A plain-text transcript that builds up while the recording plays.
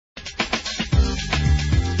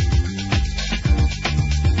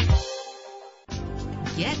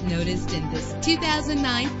noticed in this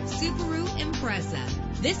 2009 Subaru Impreza.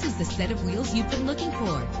 This is the set of wheels you've been looking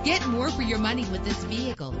for. Get more for your money with this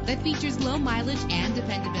vehicle that features low mileage and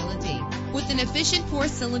dependability. With an efficient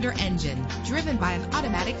 4-cylinder engine driven by an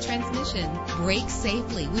automatic transmission, brake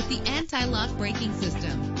safely with the anti-lock braking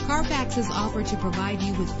system. Carfax is offered to provide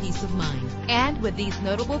you with peace of mind. And with these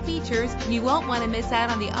notable features, you won't want to miss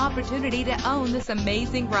out on the opportunity to own this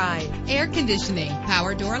amazing ride. Air conditioning,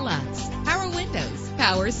 power door locks, power windows,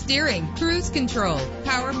 power steering, cruise control,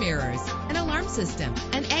 power mirrors, an alarm system,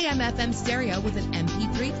 an AM/FM stereo with an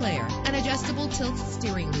MP3 player, an adjustable tilt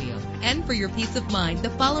steering wheel. And for your peace of mind, the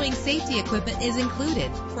following safety equipment is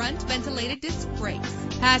included: front ventilated disc brakes,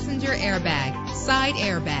 passenger airbag, side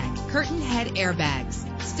airbag, curtain head airbags,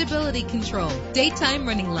 stability control, daytime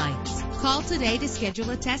running lights. Call today to schedule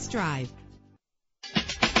a test drive.